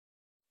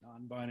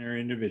Non-binary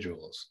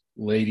individuals,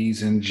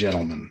 ladies and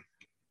gentlemen,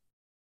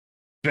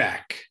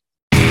 BECK.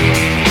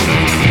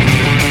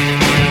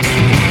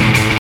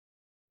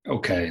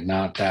 Okay,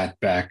 not that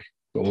BECK,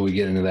 but we'll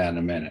get into that in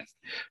a minute.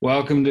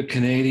 Welcome to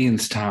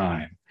Canadians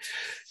Time.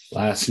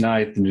 Last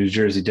night, the New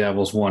Jersey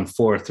Devils won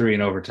 4-3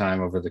 in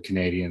overtime over the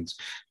Canadians.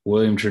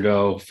 William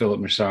Trudeau, Philip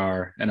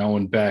Machar, and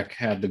Owen Beck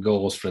had the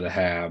goals for the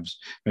Habs.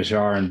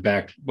 Machar and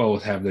Beck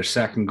both have their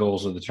second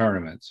goals of the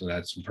tournament, so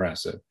that's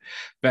impressive.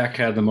 Beck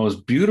had the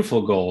most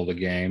beautiful goal of the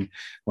game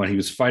when he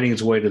was fighting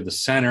his way to the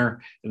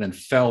center and then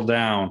fell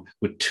down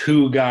with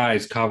two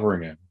guys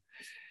covering him.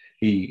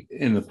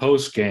 In the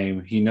post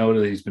game, he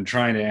noted that he's been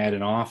trying to add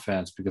an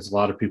offense because a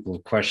lot of people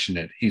have questioned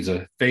it. He's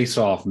a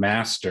face-off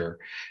master,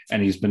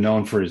 and he's been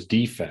known for his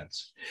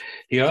defense.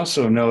 He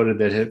also noted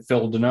that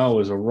Phil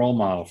Deneau is a role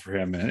model for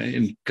him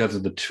because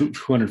of the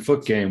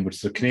 200-foot game,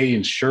 which the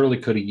Canadians surely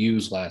could have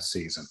used last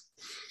season.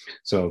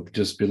 So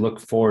just be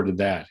looking forward to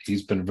that.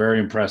 He's been a very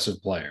impressive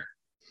player.